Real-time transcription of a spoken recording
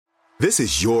This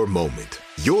is your moment,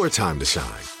 your time to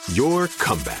shine, your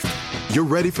comeback. You're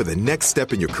ready for the next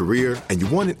step in your career, and you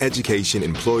want an education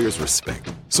employers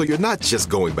respect. So you're not just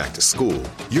going back to school,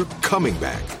 you're coming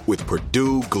back with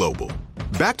Purdue Global.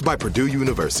 Backed by Purdue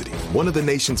University, one of the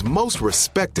nation's most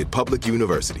respected public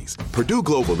universities, Purdue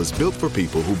Global is built for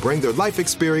people who bring their life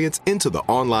experience into the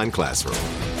online classroom.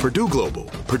 Purdue Global,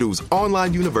 Purdue's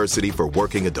online university for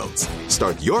working adults.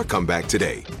 Start your comeback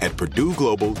today at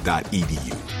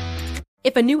purdueglobal.edu.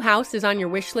 If a new house is on your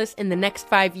wish list in the next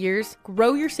 5 years,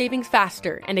 grow your savings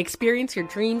faster and experience your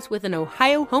dreams with an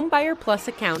Ohio Homebuyer Plus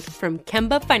account from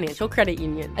Kemba Financial Credit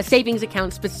Union. A savings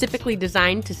account specifically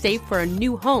designed to save for a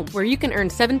new home, where you can earn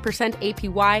 7%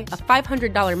 APY, a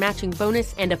 $500 matching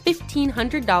bonus, and a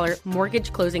 $1,500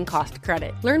 mortgage closing cost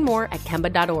credit. Learn more at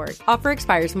Kemba.org. Offer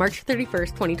expires March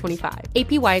 31st, 2025.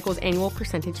 APY equals annual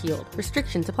percentage yield.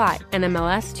 Restrictions apply.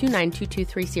 NMLS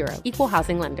 292230. Equal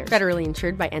housing lender. Federally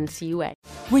insured by NCUA.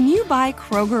 When you buy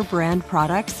Kroger brand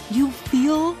products, you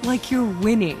feel like you're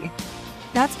winning.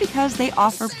 That's because they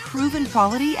offer proven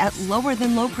quality at lower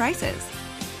than low prices.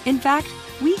 In fact,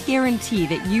 we guarantee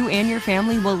that you and your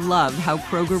family will love how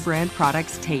Kroger brand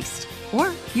products taste,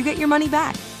 or you get your money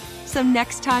back. So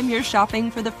next time you're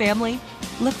shopping for the family,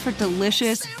 look for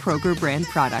delicious Kroger brand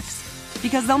products,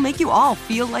 because they'll make you all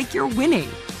feel like you're winning.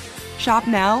 Shop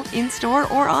now, in-store,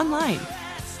 or online.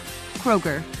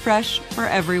 Kroger, fresh for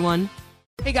everyone.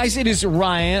 Hey guys, it is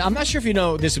Ryan. I'm not sure if you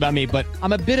know this about me, but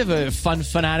I'm a bit of a fun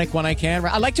fanatic when I can.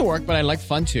 I like to work, but I like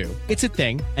fun too. It's a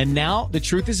thing. And now the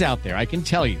truth is out there. I can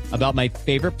tell you about my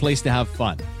favorite place to have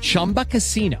fun. Chumba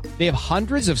Casino. They have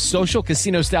hundreds of social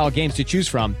casino style games to choose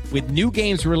from, with new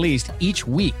games released each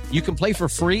week. You can play for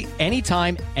free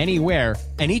anytime, anywhere.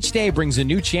 And each day brings a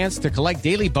new chance to collect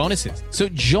daily bonuses. So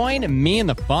join me in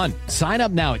the fun. Sign up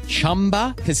now at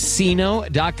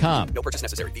ChumbaCasino.com. No purchase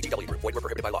necessary. VGW. Void where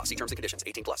prohibited by law. See terms and conditions.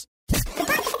 18+.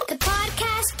 The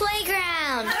Podcast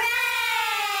Playground.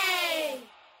 Hooray!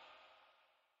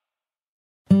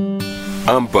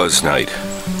 I'm Buzz Knight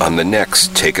on the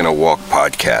next Takin' a Walk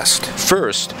podcast.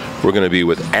 First, we're going to be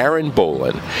with Aaron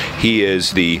Bolin. He is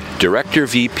the Director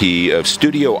VP of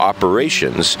Studio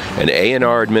Operations and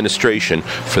A&R Administration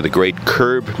for the great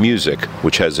Curb Music,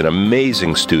 which has an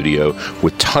amazing studio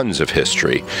with tons of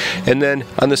history. And then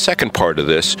on the second part of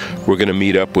this, we're going to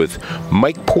meet up with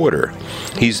Mike Porter.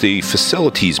 He's the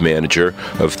Facilities Manager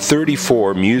of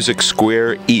 34 Music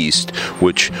Square East,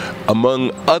 which,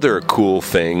 among other cool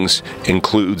things,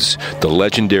 includes the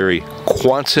legendary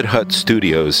Quonset Hut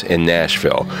Studios in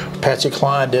Nashville. Patsy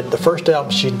Cline did the first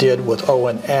album she did with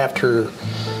Owen after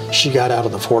she got out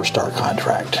of the 4-Star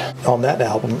contract. On that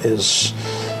album is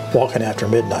Walking After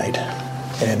Midnight,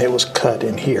 and it was cut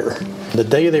in here. The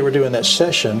day they were doing that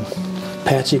session,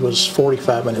 Patsy was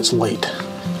 45 minutes late.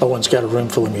 Owen's got a room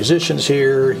full of musicians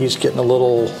here. He's getting a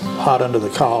little hot under the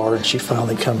collar, and she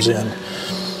finally comes in.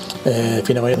 And if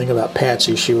you know anything about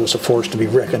Patsy, she was a force to be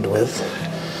reckoned with.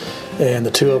 And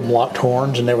the two of them locked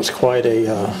horns, and there was quite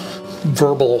a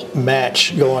verbal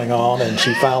match going on, and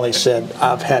she finally said,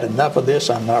 "I've had enough of this.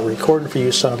 I'm not recording for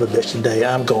you, son of a bitch, today.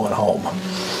 I'm going home."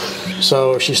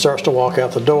 So she starts to walk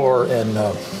out the door, and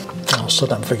all of a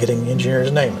sudden I'm forgetting the engineer's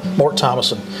name. Mort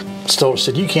Thomason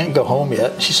said, "You can't go home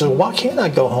yet." She said, "Well, why can't I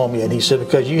go home yet?" And he said,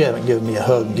 "Because you haven't given me a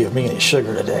hug and given me any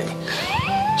sugar today."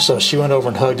 So she went over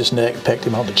and hugged his neck, pecked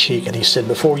him on the cheek, and he said,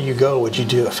 "Before you go, would you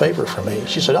do a favor for me?"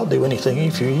 She said, "I'll do anything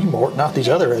for you, Mort, not these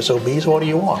other SOBs. What do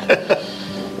you want?"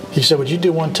 He said, "Would you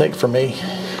do one take for me?"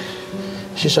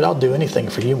 She said, "I'll do anything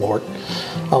for you, Mort.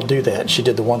 I'll do that." She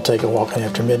did the one take of Walking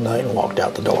After Midnight and walked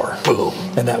out the door. Boom.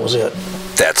 And that was it.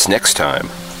 That's next time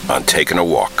on Takin' a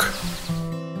Walk.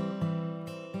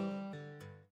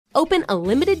 Open a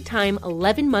limited-time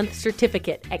 11-month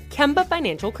certificate at Kemba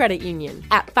Financial Credit Union.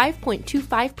 At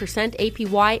 5.25%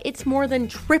 APY, it's more than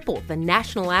triple the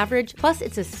national average, plus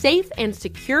it's a safe and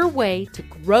secure way to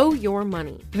grow your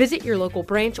money. Visit your local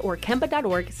branch or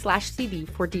kemba.org/CD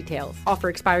for details. Offer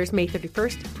expires May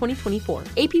 31st, 2024.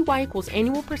 APY equals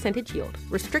annual percentage yield.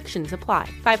 Restrictions apply.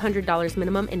 $500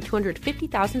 minimum and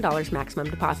 $250,000 maximum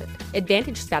deposit.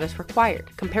 Advantage status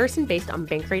required. Comparison based on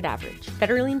bank rate average.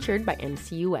 Federally insured by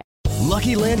NCUA.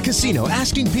 Lucky Land Casino,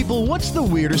 asking people, what's the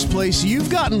weirdest place you've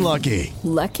gotten lucky?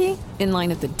 Lucky? In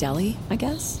line at the deli, I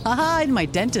guess? Aha, in my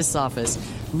dentist's office.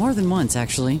 More than once,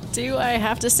 actually. Do I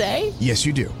have to say? Yes,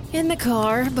 you do. In the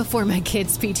car before my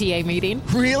kids' PTA meeting.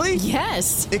 Really?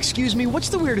 Yes. Excuse me, what's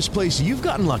the weirdest place you've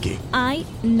gotten lucky? I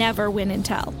never win and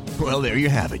tell. Well, there you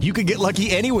have it. You can get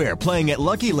lucky anywhere, playing at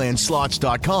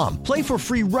LuckyLandSlots.com. Play for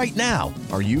free right now.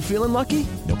 Are you feeling lucky?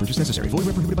 No purchase necessary. Void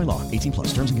where prohibited by law.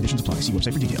 18+. Terms and conditions apply. See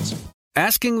website for details.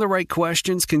 Asking the right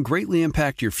questions can greatly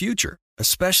impact your future,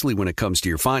 especially when it comes to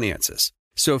your finances.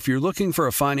 So if you're looking for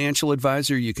a financial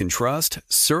advisor you can trust,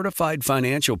 certified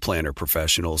financial planner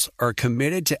professionals are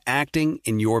committed to acting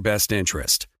in your best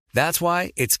interest. That's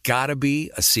why it's got to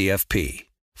be a CFP.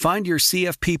 Find your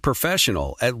CFP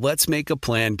professional at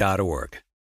letsmakeaplan.org.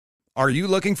 Are you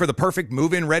looking for the perfect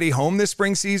move-in ready home this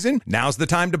spring season? Now's the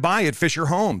time to buy at Fisher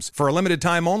Homes. For a limited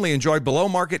time only, enjoy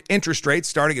below-market interest rates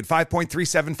starting at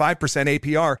 5.375%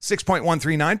 APR,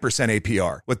 6.139%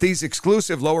 APR. With these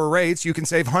exclusive lower rates, you can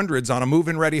save hundreds on a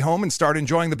move-in ready home and start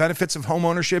enjoying the benefits of home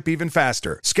ownership even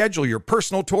faster. Schedule your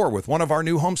personal tour with one of our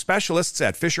new home specialists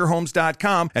at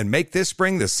FisherHomes.com and make this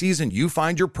spring the season you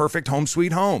find your perfect home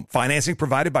sweet home. Financing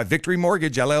provided by Victory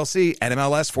Mortgage, LLC,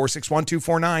 NMLS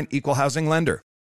 461249, Equal Housing Lender.